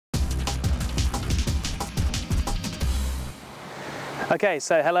Okay,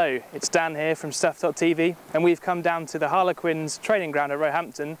 so hello, it's Dan here from Stuff.tv, and we've come down to the Harlequins training ground at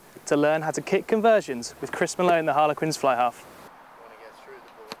Roehampton to learn how to kick conversions with Chris Malone, the Harlequins fly half. Want to get through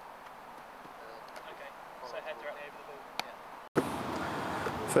the ball. Okay, so head directly over the ball.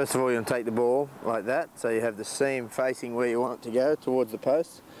 Yeah. First of all, you're going to take the ball like that, so you have the seam facing where you want it to go, towards the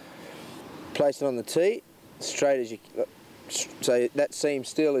post. Place it on the tee, straight as you, so that seam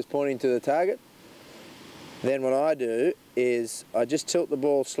still is pointing to the target. Then what I do is I just tilt the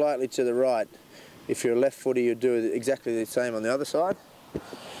ball slightly to the right. If you're a left footer, you do exactly the same on the other side.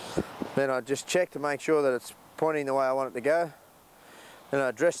 Then I just check to make sure that it's pointing the way I want it to go. Then I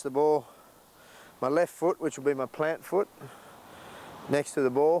address the ball, my left foot, which will be my plant foot, next to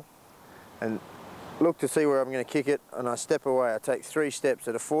the ball, and look to see where I'm going to kick it, and I step away. I take 3 steps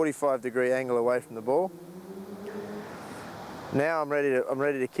at a 45-degree angle away from the ball. Now I'm ready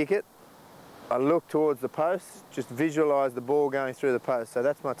to kick it. I look towards the post, just visualise the ball going through the post. So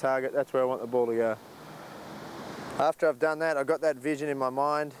that's my target, that's where I want the ball to go. After I've done that, I've got that vision in my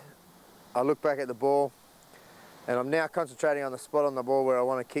mind. I look back at the ball, and I'm now concentrating on the spot on the ball where I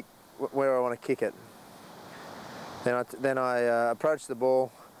want to kick it. Then I approach the ball.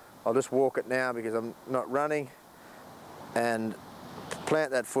 I'll just walk it now because I'm not running, and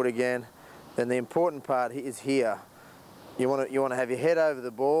plant that foot again. Then the important part is here. You want to have your head over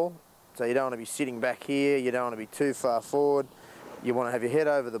the ball. So you don't want to be sitting back here, you don't want to be too far forward. You want to have your head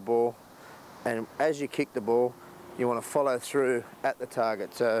over the ball, and as you kick the ball, you want to follow through at the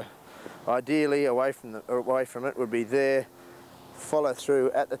target. So ideally away from it would be there, follow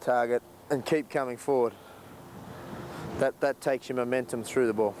through at the target and keep coming forward. That takes your momentum through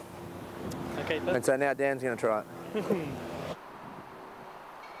the ball. Okay, and so now Dan's going to try it.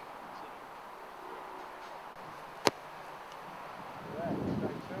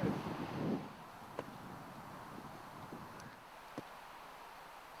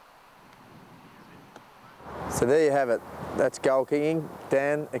 So there you have it. That's goal kicking.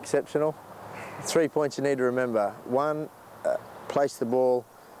 Dan, exceptional. 3 points you need to remember. 1, place the ball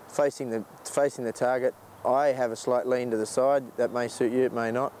facing the target. I have a slight lean to the side. That may suit you, it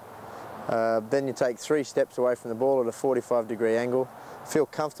may not. Then you take 3 steps away from the ball at a 45-degree angle. Feel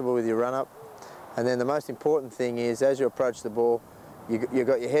comfortable with your run-up. And then the most important thing is, as you approach the ball, you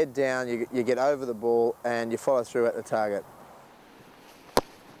got your head down, you get over the ball, and you follow through at the target.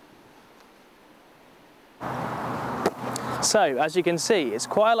 So, as you can see, it's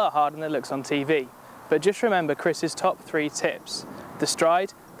quite a lot harder than it looks on TV. But just remember Chris's top 3 tips: the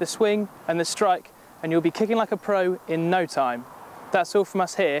stride, the swing, and the strike, and you'll be kicking like a pro in no time. That's all from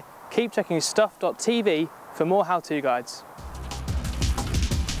us here. Keep checking Stuff.tv for more how-to guides.